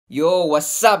Yo,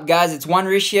 what's up guys? It's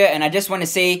OneRish here, and I just want to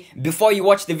say, before you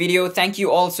watch the video, thank you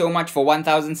all so much for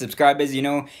 1,000 subscribers. You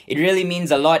know, it really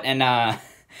means a lot, and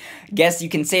guess you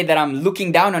can say that I'm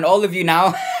looking down on all of you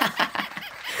now.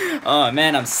 Oh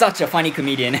man, I'm such a funny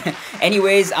comedian.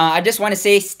 Anyways, I just want to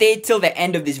say, stay till the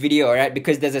end of this video, alright?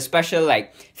 Because there's a special,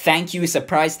 thank you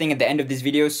surprise thing at the end of this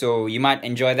video, so you might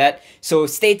enjoy that. So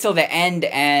stay till the end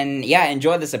and, yeah,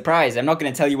 enjoy the surprise. I'm not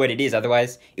gonna tell you what it is,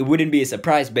 otherwise it wouldn't be a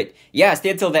surprise. But, yeah,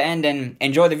 stay till the end and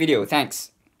enjoy the video.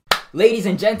 Thanks. Ladies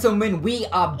and gentlemen, we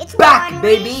are back,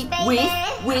 baby!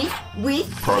 With...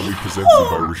 Proudly presented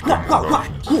by Rich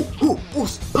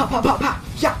Productions.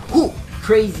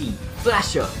 Crazy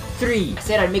Flasher 3. I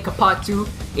said I'd make a part 2.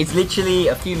 It's literally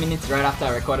a few minutes right after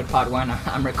I recorded part 1.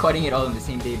 I'm recording it all on the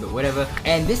same day, but whatever.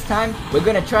 And this time, we're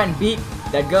gonna try and beat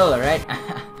that girl, alright?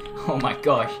 Oh my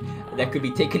gosh. That could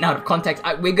be taken out of context.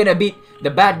 We're gonna beat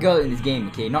the bad girl in this game,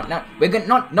 okay? Not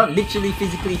literally,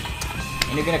 physically.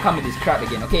 And you're gonna come with this crap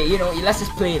again, okay? You know, let's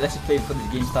just play before this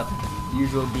game starts.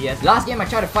 Usual BS. Last game I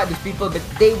tried to fight these people, but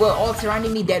they were all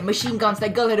surrounding me. They had machine guns.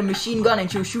 That girl had a machine gun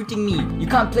and she was shooting me. You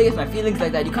can't play with my feelings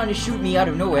like that. You can't just shoot me out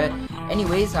of nowhere.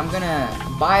 Anyways, I'm gonna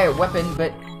buy a weapon,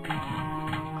 but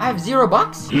I have $0.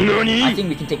 I think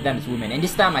we can take down this woman. And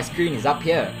this time my screen is up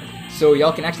here, so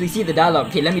y'all can actually see the dialogue.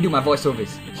 Okay, let me do my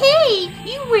voiceovers. Hey,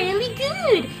 you really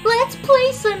good. Let's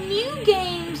play some new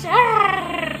games.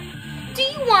 Arrgh. Do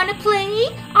you want to play?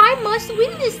 I must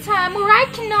win this time or I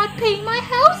cannot pay my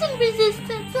housing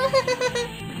resistance.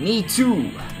 Me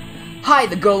too. Hi,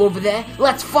 the girl over there.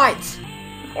 Let's fight.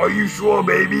 Are you sure,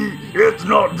 baby? It's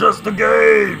not just a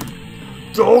game.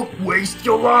 Don't waste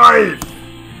your life.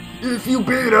 If you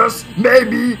beat us,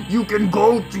 maybe you can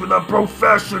go to the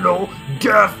professional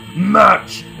death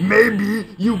match. Maybe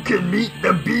you can meet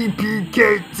the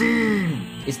BPK team.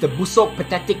 It's the Busok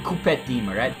Pathetic Coupet team,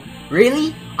 alright?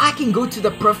 Really? I can go to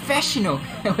the professional.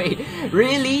 Wait,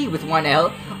 really? With one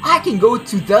L? I can go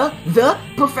to the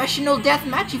professional death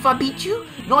match if I beat you?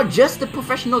 Not just the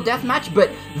professional death match,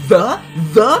 but the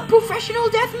professional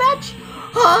death match?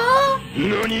 Huh?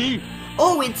 Nani?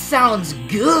 Oh, it sounds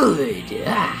good.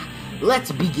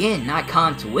 Let's begin. I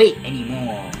can't wait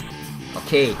anymore.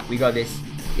 Okay, we got this.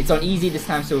 It's on easy this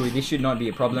time, so this should not be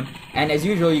a problem. And as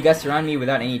usual, you guys surround me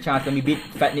without any chance. Let me beat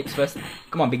Fat Nips first.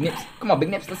 Come on, Big Nips. Come on, Big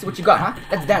Nips. Let's see what you got, huh?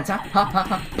 Let's dance, huh? Pop, pop,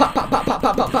 pop,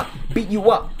 pop, pop. Beat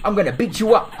you up. I'm gonna beat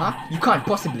you up, huh? You can't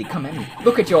possibly come at me.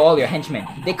 Look at all your henchmen.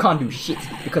 They can't do shit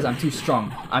because I'm too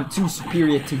strong. I'm too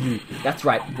superior to you. That's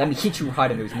right. Let me hit you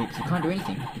hard on those nips. You can't do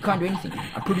anything. You can't do anything.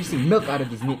 I'm producing milk out of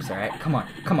these nips, alright? Come on,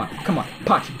 come on, come on.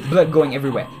 Punch. Blood going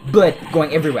everywhere. Blood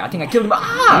going everywhere. I think I killed him.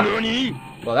 Ah!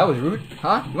 Well, that was rude,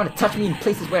 huh? You want to touch me in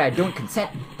places where I don't consent?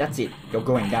 That's it. You're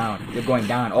going down. You're going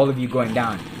down. All of you going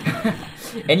down.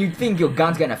 And you think your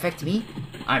gun's gonna affect me?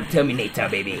 I'm Terminator,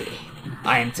 baby.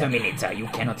 I am Terminator. You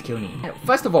cannot kill me.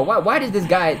 First of all, why does this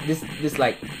guy,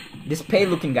 this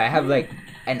pale-looking guy have an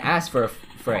ass for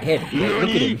a head? Look at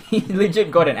him. He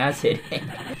legit got an ass head.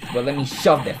 Well, let me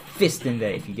shove the fist in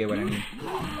there if you get what I mean.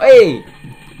 Hey!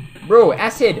 Bro,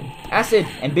 acid,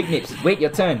 and big nips. Wait your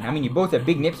turn. I mean, you both have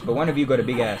big nips, but one of you got a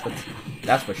big ass.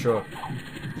 That's for sure.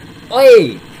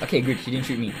 Oi! Okay, good. She didn't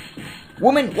shoot me.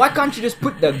 Woman, why can't you just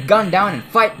put the gun down and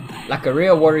fight like a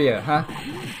real warrior, huh?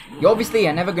 You obviously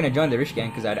are never gonna join the rich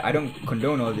gang because I don't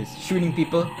condone all this shooting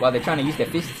people while they're trying to use their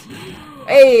fists.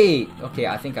 Hey! Okay,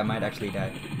 I think I might actually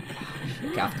die.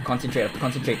 Okay, I have to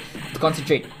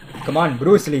concentrate. Come on,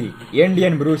 Bruce Lee.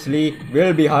 Indian Bruce Lee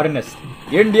will be harnessed.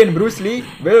 Indian Bruce Lee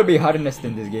will be harnessed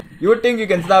in this game. You think you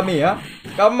can stop me, huh?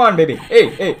 Come on, baby.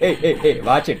 Hey.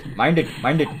 Watch it. Mind it.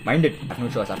 I have no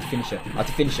choice. I have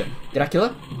to finish her. Did I kill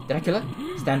her?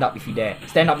 Stand up if you dare.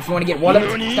 Stand up if you want to get walloped.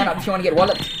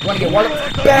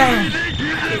 Bang!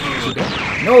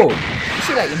 No. Is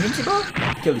she invincible?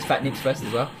 Kill these fat nips first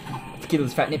as well. Kill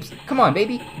those fat nips. Come on,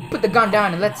 baby. Put the gun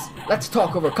down and let's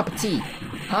talk over a cup of tea.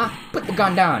 Huh? Put the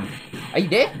gun down. Are you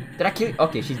dead? Did I kill you?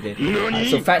 Okay, she's dead.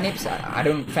 So fat nips, I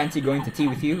don't fancy going to tea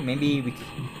with you. Maybe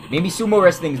sumo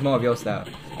wrestling is more of your style.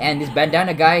 And this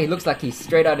bandana guy, he looks like he's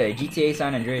straight out of GTA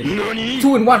San Andreas.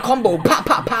 2-in-1 combo.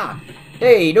 Pa.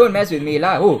 Hey, don't mess with me,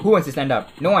 lah. Oh, who wants to stand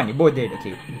up? No one. You both dead.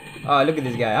 Okay. Look at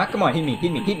this guy. Huh? Come on, hit me.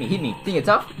 Think you're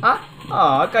tough? Huh?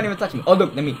 Oh, I can't even touch me. Oh,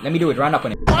 look, let me do it. Run up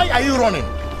on him. Why are you running?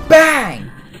 Bang!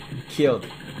 Killed.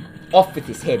 Off with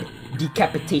his head.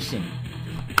 Decapitation.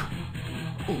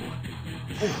 Ooh.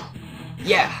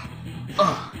 Yeah.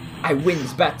 I win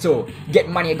this battle. Get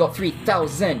money, I got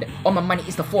 3,000. All my money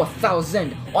is the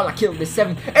 4,000. All I killed is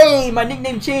 7. Hey, my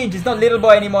nickname changed. It's not little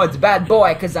boy anymore. It's bad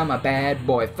boy, cause I'm a bad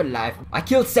boy for life. I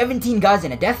killed 17 guys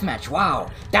in a deathmatch. Wow.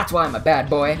 That's why I'm a bad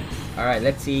boy. Alright,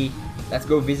 let's see. let's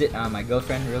go visit my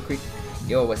girlfriend real quick.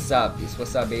 Yo, what's up?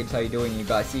 What's up, babes? How you doing? You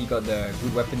got the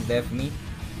good weapons there for me.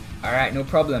 Alright, no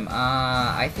problem.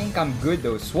 I think I'm good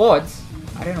though. Swords?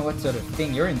 I don't know what sort of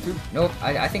thing you're into. Nope,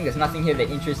 I think there's nothing here that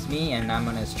interests me, and I'm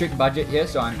on a strict budget here,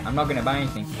 so I'm not gonna buy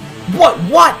anything. What?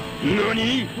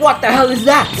 Nani? What the hell is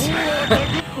that?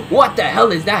 What the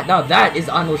hell is that? Now that is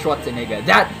Arnold Schwarzenegger.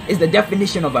 That is the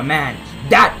definition of a man.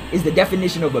 That is the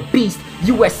definition of a beast.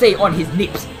 USA on his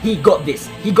nips. He got this.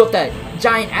 He got that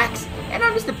giant axe, and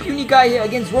I'm just a puny guy here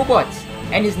against robots.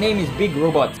 And his name is Big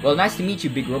Robots. Well, nice to meet you,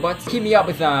 Big Robots. Keep me up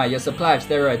with your supply of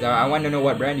steroids. I want to know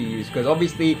what brand you use, because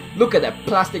obviously, look at that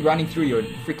plastic running through your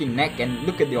freaking neck, and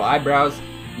look at your eyebrows.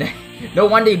 No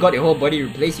wonder you got your whole body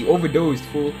replaced. You overdosed,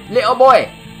 fool. Little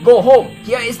boy, go home.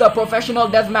 Here is the professional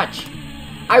deathmatch.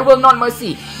 I will not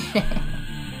mercy.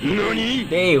 Nani?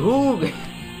 Hey, who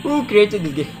created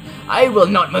this game? I will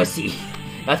not mercy.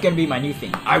 That's gonna be my new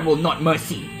thing. I will not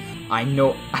mercy. I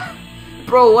know.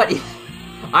 Bro, what is...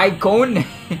 Icon?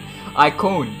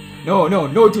 Icon. No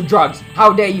to drugs.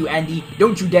 How dare you, Andy?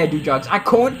 Don't you dare do drugs.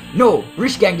 Icon? No,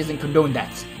 Rich Gang doesn't condone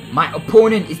that. My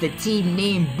opponent is the team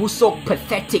named Busok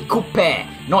Pathetic Coupe.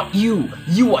 Not you.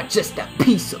 You are just a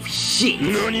piece of shit.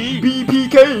 Nani?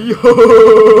 BPK.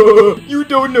 You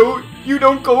don't know. You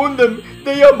don't own them.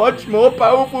 They are much more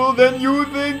powerful than you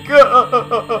think.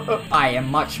 I am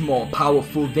much more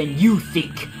powerful than you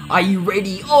think. Are you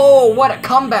ready? Oh, what a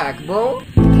comeback, bro.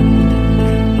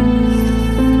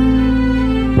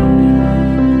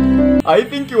 I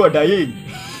think you are dying.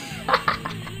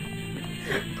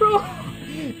 Bro,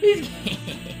 he's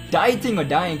dieting or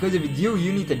dying, because if it's you,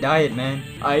 you need to diet, man.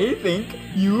 I think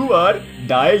you are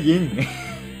dying.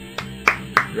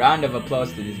 Round of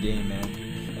applause to this game, man.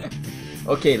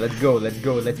 Okay, let's go. Let's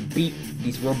beat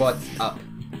these robots up.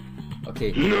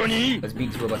 Okay, Nani? let's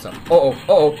beat these robots up.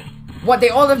 Uh-oh. What, they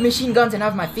all have machine guns and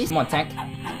have my fist? Come on, tank.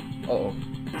 Uh-oh.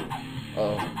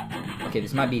 Okay,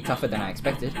 this might be tougher than I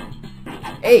expected.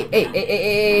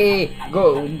 Hey,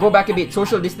 go back a bit.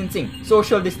 Social distancing.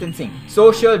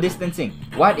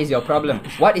 What is your problem?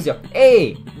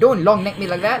 Hey, don't long neck me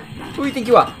like that. Who do you think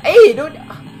you are? Hey, don't,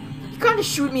 you can't just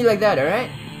shoot me like that, alright?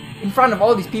 In front of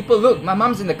all these people. Look, my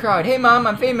mom's in the crowd. Hey mom,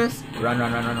 I'm famous. Run.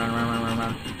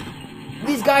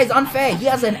 This guy is unfair. He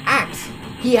has an axe.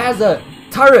 He has a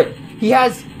turret. He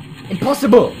has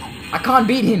impossible. I can't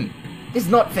beat him. This is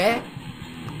not fair.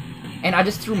 And I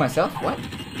just threw myself. What?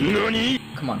 Nani?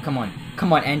 Come on,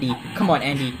 Andy. Come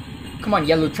on,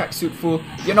 yellow tracksuit fool.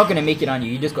 You're not gonna make it on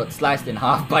you. You just got sliced in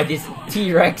half by this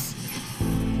T-Rex.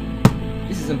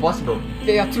 This is impossible.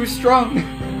 They are too strong.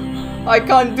 I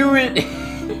can't do it.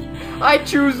 I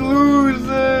choose lose.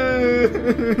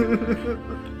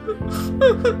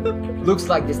 Looks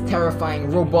like this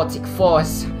terrifying robotic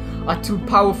force are too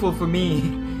powerful for me.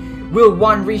 Will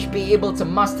OneRish be able to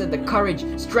muster the courage,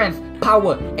 strength,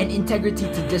 power, and integrity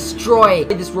to destroy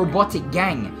this robotic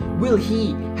gang? Will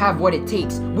he have what it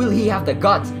takes? Will he have the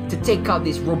guts to take out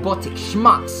these robotic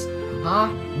schmucks?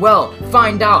 Huh? Well,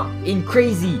 find out in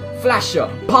Crazy Flasher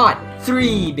Part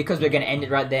 3, because we're gonna end it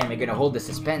right there and we're gonna hold the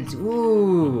suspense.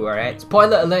 Ooh, alright.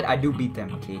 Spoiler alert, I do beat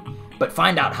them, okay? But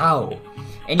find out how.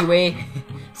 Anyway,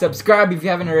 subscribe if you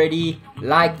haven't already.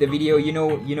 Like the video, you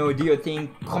know, do your thing.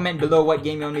 Comment below what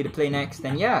game you want me to play next.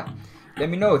 And yeah, let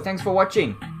me know. Thanks for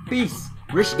watching. Peace.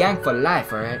 Rich Gang for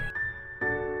life, alright?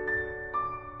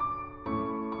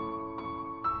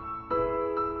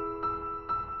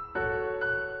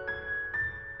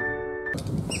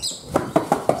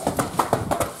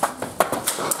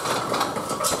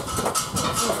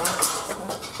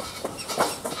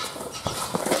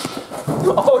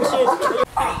 Oh shit!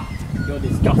 You're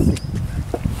disgusting.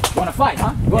 You wanna fight,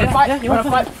 huh? You wanna fight? Yeah, you wanna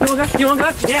fight? You wanna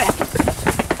go? Yeah.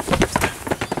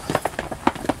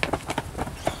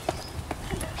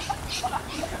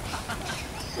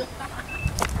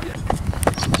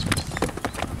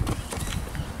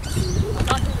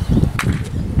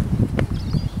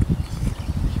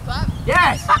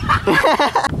 Yes!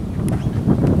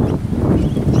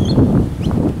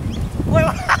 Wait,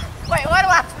 why do I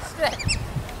have to sit?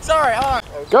 Sorry, alright.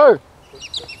 Go!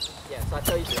 Yeah, so I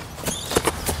tell you to.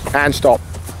 And stop.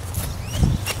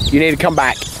 You need to come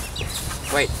back.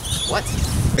 Wait, what?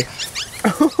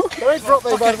 Don't drop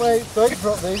me, by the way. Don't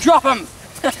drop me. Drop him!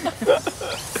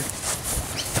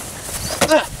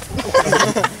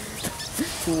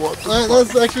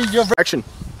 That's actually your Action.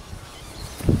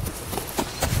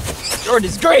 You're a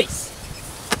disgrace!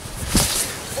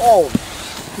 Oh.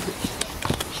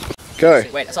 Go.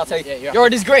 Wait, so I'll tell you. Yeah, you're a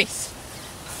disgrace!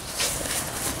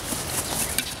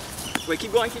 Wait,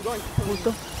 keep going.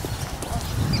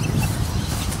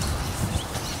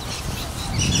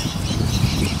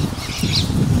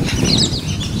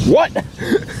 What? Alright,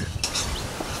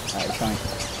 it's fine.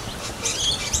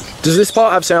 Does this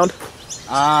part have sound?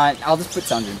 I'll just put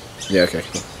sounds in. Yeah, okay,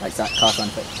 cool. Like car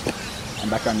sound effects. And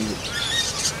background music.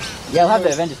 Yeah, I'll have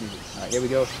the Avengers music. Alright, here we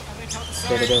go.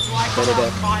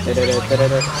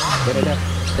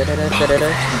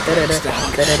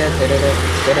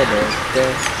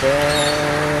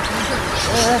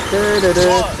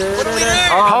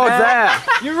 Oh, there!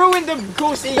 You ruined the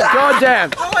cool scene! God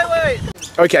damn! Oh, wait.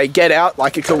 Okay, get out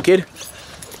like a cool kid.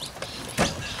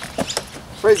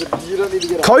 Fraser, you don't need to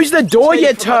get out. Close the door,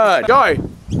 you turd! Go!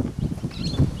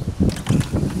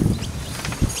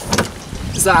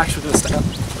 Is that actually gonna stay up?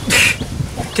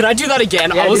 Can I do that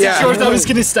again? Yeah, I wasn't yeah. sure if that was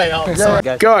gonna stay up. Sorry,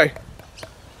 guys. Go!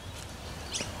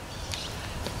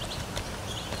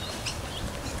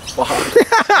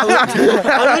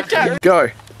 Go!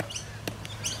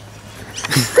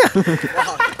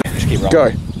 Just keep rolling.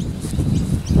 Go!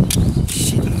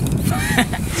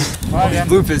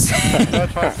 Bloopers.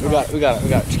 We got it.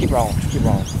 Just keep rolling.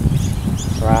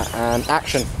 Right, and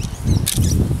action.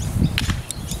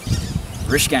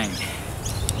 Rish gang.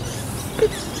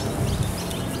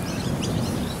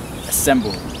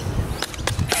 Assemble.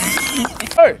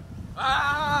 Go!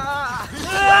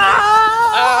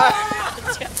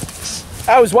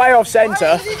 That was way off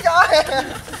center.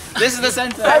 This is the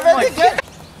center.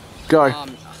 Go.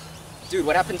 Dude,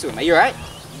 what happened to him? Are you alright?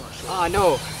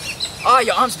 No. Oh,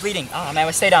 your arm's bleeding. Oh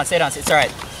man, stay down. It's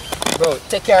alright. Bro,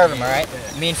 take care of him, alright?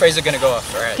 Me and Fraser are gonna go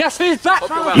off, alright? Yes, he's back!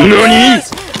 NANI?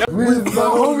 With my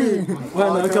homie.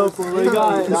 When a couple of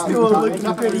guys who were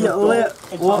looking pretty lit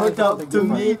walked up to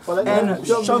me and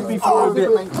shoved me for a bit.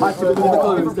 I took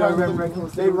all the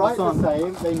clothes. They write the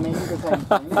same, they mean the same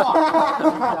thing.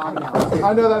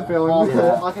 I know that feeling.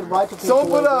 I can write to people.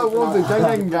 Someone put what was it,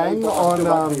 Gang Gang on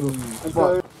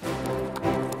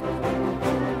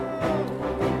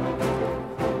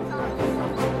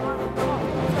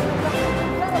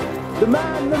the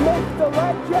man, the myth, the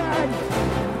legend!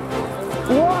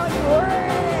 OneRish!